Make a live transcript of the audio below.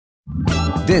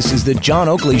This is the John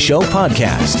Oakley Show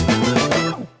podcast.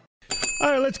 All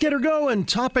right, let's get her going.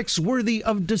 Topics worthy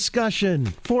of discussion.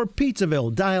 For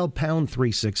Pizzaville, dial pound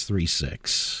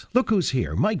 3636. Look who's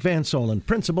here. Mike Van Soelen,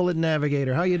 principal at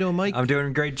Navigator. How you doing, Mike? I'm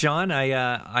doing great, John.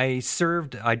 I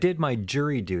did my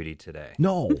jury duty today.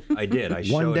 No. I did. I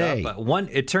One showed day. up.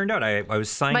 It turned out I was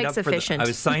signed Mike's up efficient. I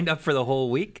was signed up for the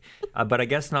whole week, but I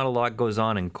guess not a lot goes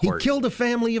on in He court. killed a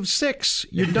family of 6.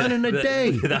 You're done in a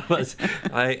day.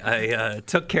 I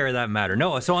took care of that matter.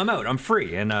 No, so I'm out. I'm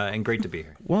free and great to be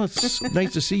here. Well, it's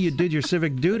nice to see you did your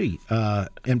civic duty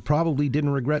and probably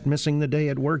didn't regret missing the day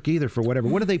at work either for whatever.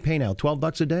 What do they pay now,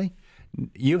 $12 a day?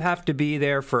 You have to be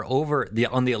there for on the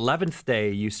 11th day.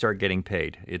 You start getting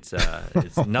paid. It's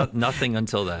nothing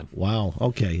until then. Wow.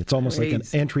 Okay. It's almost like an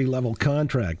entry-level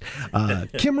contract.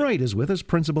 Kim Wright is with us,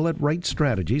 principal at Wright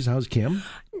Strategies. How's Kim?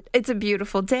 It's a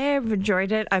beautiful day. I've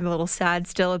enjoyed it. I'm a little sad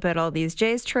still about all these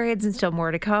Jays trades and still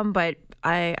more to come, but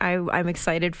I'm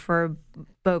excited for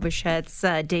Bo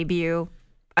Bichette's debut.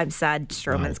 I'm sad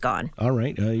Stroman's gone. All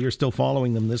right. You're still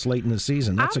following them this late in the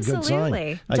season. That's a good sign.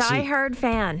 Absolutely. Die-hard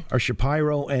fan. Are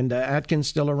Shapiro and Atkins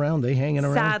still around? They hanging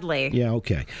around? Sadly. Yeah,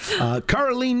 okay.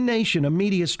 Karlene Nation, a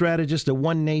media strategist at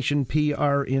One Nation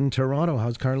PR in Toronto.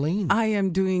 How's Karlene? I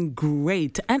am doing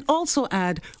great. And also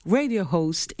add radio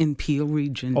host in Peel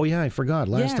Region. Oh, yeah, I forgot.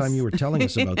 Last Yes. time you were telling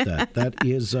us about that. That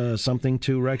is something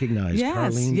to recognize.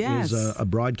 Yes, Karlene yes. is a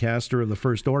broadcaster of the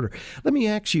first order. Let me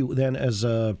ask you then, as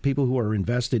people who are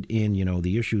invested in,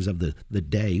 the issues of the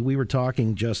day, we were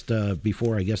talking just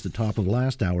before, I guess, the top of the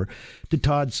last hour, to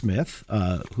Todd Smith,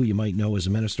 who you might know as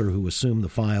a minister who assumed the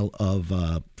file of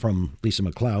from Lisa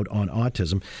MacLeod on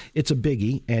autism. It's a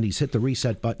biggie, and he's hit the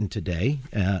reset button today.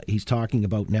 He's talking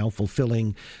about now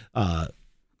fulfilling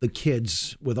the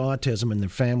kids with autism and their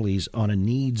families on a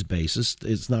needs basis.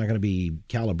 It's not going to be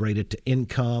calibrated to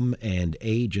income and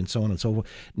age and so on and so forth.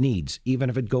 Needs, even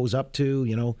if it goes up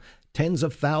to, tens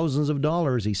of thousands of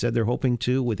dollars. He said they're hoping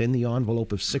to, within the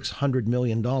envelope of $600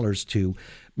 million, to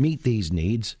meet these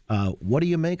needs. What do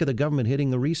you make of the government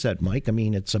hitting the reset, Mike? I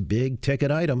mean, it's a big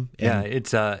ticket item. Yeah,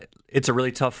 it's a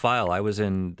really tough file. I was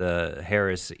in the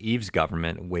Harris-Eves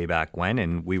government way back when,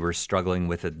 and we were struggling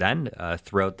with it then.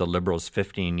 Throughout the Liberals'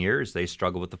 15 years, they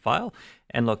struggled with the file.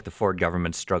 And look, the Ford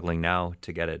government's struggling now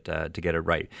to get it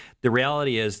right. The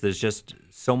reality is there's just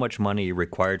so much money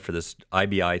required for this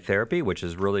IBI therapy, which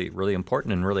is really, really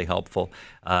important and really helpful.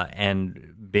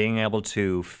 And being able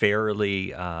to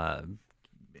fairly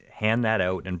hand that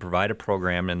out and provide a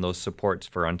program and those supports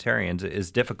for Ontarians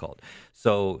is difficult.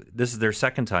 So this is their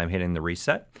second time hitting the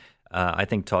reset. I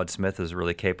think Todd Smith is a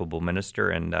really capable minister,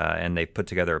 and they've put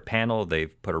together a panel.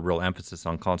 They've put a real emphasis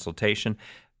on consultation.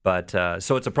 But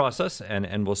so it's a process,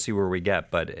 and we'll see where we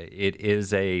get. But it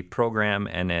is a program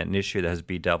and an issue that has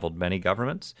bedeviled many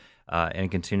governments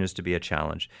and continues to be a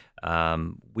challenge.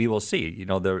 We will see.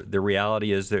 The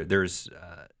reality is there's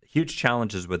huge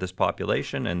challenges with this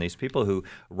population and these people who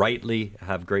rightly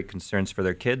have great concerns for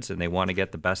their kids, and they want to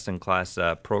get the best-in-class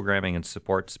programming and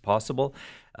supports possible.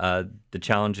 The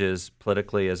challenge is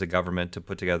politically as a government to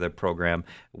put together a program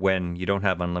when you don't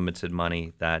have unlimited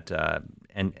money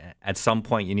and at some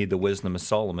point you need the wisdom of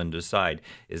Solomon to decide,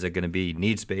 is it going to be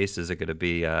needs-based, is it going to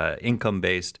be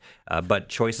income-based? But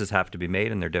choices have to be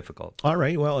made, and they're difficult. All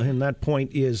right, well, and that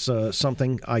point is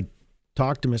something I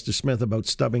talked to Mr. Smith about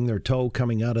stubbing their toe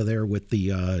coming out of there with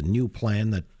the new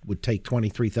plan that would take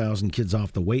 23,000 kids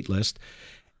off the wait list.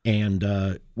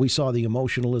 And we saw the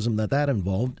emotionalism that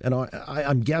involved. And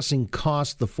I'm guessing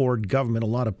cost the Ford government a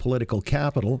lot of political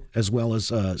capital, as well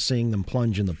as seeing them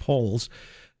plunge in the polls.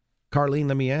 Karlene,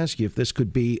 let me ask you if this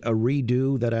could be a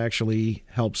redo that actually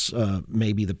helps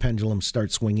maybe the pendulum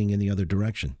start swinging in the other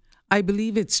direction. I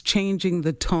believe it's changing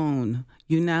the tone.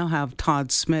 You now have Todd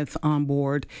Smith on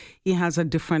board. He has a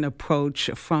different approach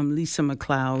from Lisa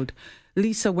MacLeod.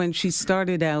 Lisa, when she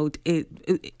started out,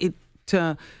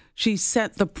 she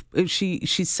said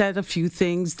a few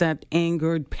things that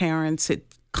angered parents. It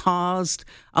caused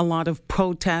a lot of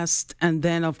protest, and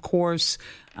then, of course,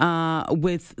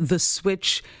 with the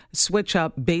switch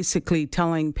up, basically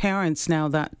telling parents now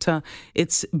that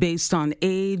it's based on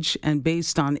age and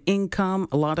based on income.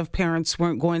 A lot of parents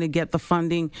weren't going to get the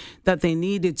funding that they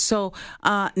needed. So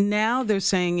now they're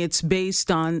saying it's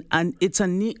based on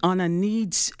a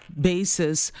needs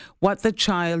basis, what the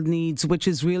child needs, which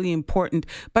is really important.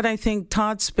 But I think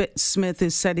Todd Smith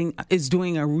is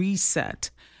doing a reset.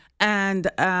 And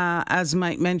as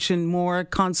Mike mentioned, more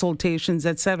consultations,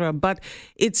 etc. But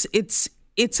it's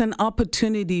it's an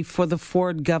opportunity for the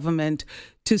Ford government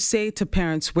to say to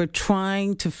parents, we're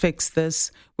trying to fix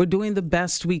this. We're doing the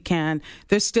best we can.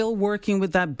 They're still working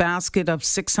with that basket of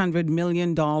 $600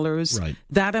 million. Right.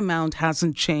 That amount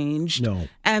hasn't changed. No.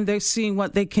 And they're seeing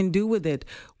what they can do with it.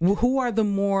 Who are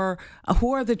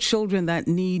the children that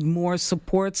need more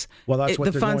supports? Well, that's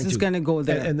what the funds is going to go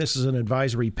there. And this is an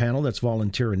advisory panel that's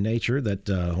volunteer in nature that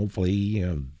hopefully,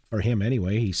 for him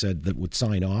anyway, he said that would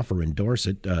sign off or endorse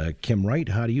it. Kim Wright,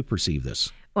 how do you perceive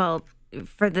this? Well,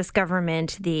 for this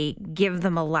government, the give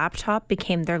them a laptop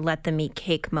became their let them eat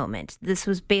cake moment. This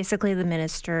was basically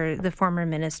the former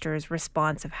minister's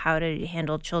response of how to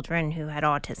handle children who had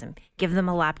autism. Give them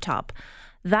a laptop,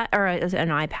 or an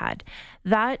iPad.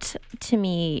 That, to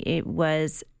me, it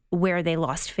was where they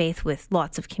lost faith with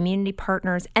lots of community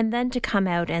partners, and then to come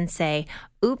out and say,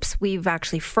 oops, we've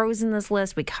actually frozen this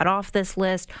list, we cut off this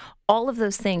list, all of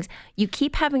those things. You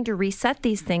keep having to reset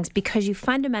these things because you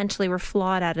fundamentally were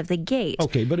flawed out of the gate.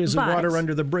 Okay, but is it water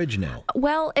under the bridge now?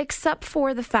 Well, except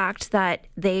for the fact that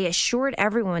they assured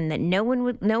everyone that none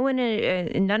of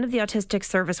the autistic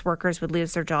service workers would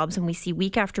lose their jobs, and we see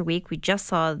week after week. We just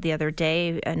saw the other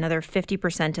day another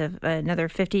 50%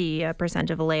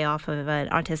 of a layoff of an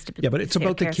autistic. Yeah, but it's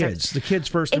about the kids. The kids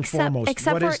first and foremost.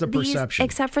 What is the perception?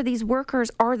 Except for these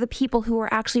workers are the people who are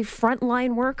actually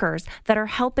frontline workers that are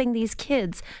helping these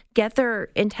kids get their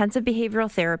intensive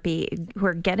behavioral therapy, who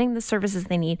are getting the services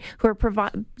they need, who are helping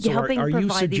provide these supports. Are you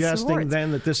suggesting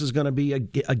then that this is going to be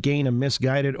again a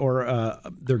misguided, or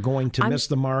they're going to miss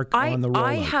the mark on the rollout?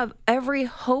 I have every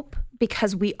hope,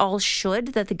 because we all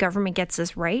should, that the government gets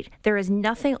this right. There is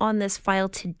nothing on this file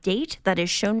to date that has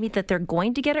shown me that they're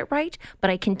going to get it right, but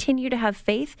I continue to have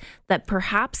faith that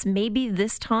perhaps maybe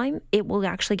this time it will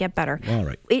actually get better. All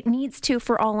right. It needs to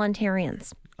for all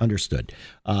Ontarians. Understood.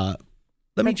 But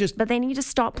they need to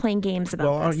stop playing games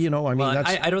about this.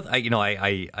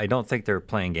 I don't think they're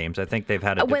playing games. I think they've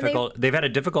had a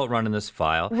difficult run in this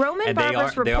file. Roman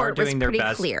Barber's report was pretty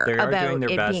clear about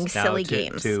it being silly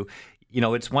games.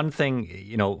 It's one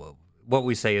thing, what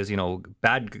we say is,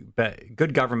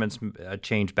 good governments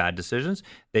change bad decisions.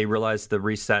 They realized the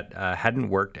reset hadn't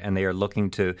worked, and they are looking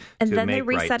to then make they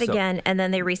reset right. again, and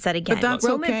then they reset again. But that's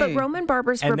okay. But Roman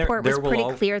Barber's report was pretty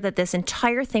clear that this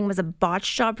entire thing was a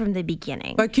botched job from the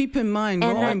beginning. But keep in mind,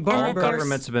 Roman Barber... All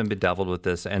governments have been bedeviled with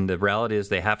this, and the reality is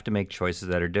they have to make choices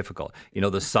that are difficult.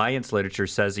 The science literature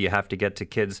says you have to get to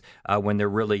kids when they're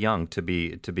really young to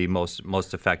be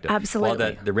most effective. Absolutely.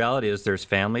 Well, the reality is there's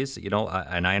families,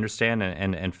 and I understand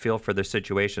and feel for their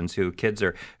situations who kids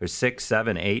are 6,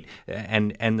 7, 8,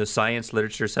 and the science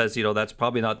literature says, that's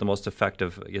probably not the most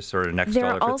effective sort of next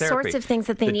dollar for therapy. There are all sorts of things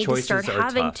that they need to start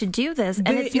having to do this,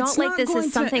 and it's not like this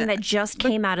is something that just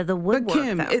came out of the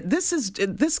woodwork. But Kim,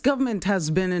 this government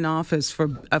has been in office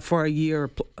for a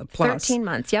year plus. 13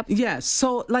 months, yep. Yes,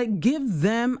 so give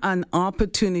them an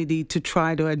opportunity to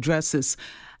try to address this.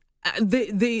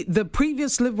 The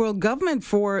previous Liberal government,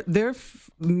 for their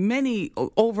many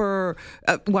over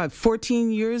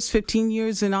 14 years, 15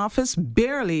 years in office,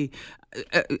 barely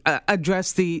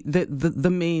address the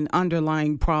main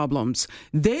underlying problems.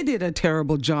 They did a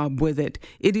terrible job with it.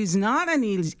 It is not an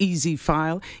easy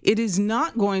file. It is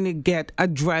not going to get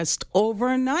addressed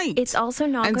overnight. It's also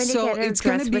not going to get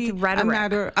addressed with rhetoric. A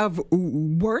matter of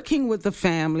working with the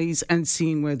families and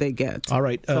seeing where they get. All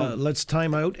right, let's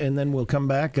time out, and then we'll come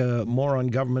back. More on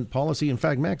government policy. In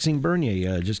fact, Maxime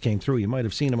Bernier just came through. You might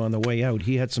have seen him on the way out.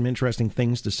 He had some interesting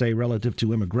things to say relative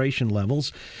to immigration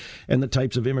levels and the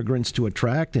types of immigrants to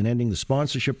attract, and ending the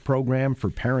sponsorship program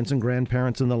for parents and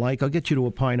grandparents and the like. I'll get you to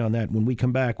opine on that when we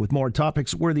come back with more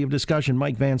topics worthy of discussion.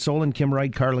 Mike Van Soelen, Kim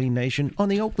Wright, Karlene Nation on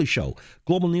The Oakley Show.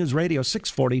 Global News Radio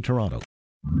 640 Toronto.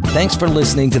 Thanks for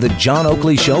listening to the John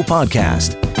Oakley Show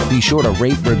podcast. Be sure to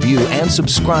rate, review, and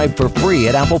subscribe for free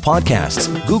at Apple Podcasts,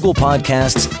 Google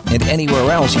Podcasts, and anywhere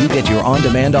else you get your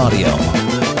on-demand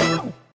audio.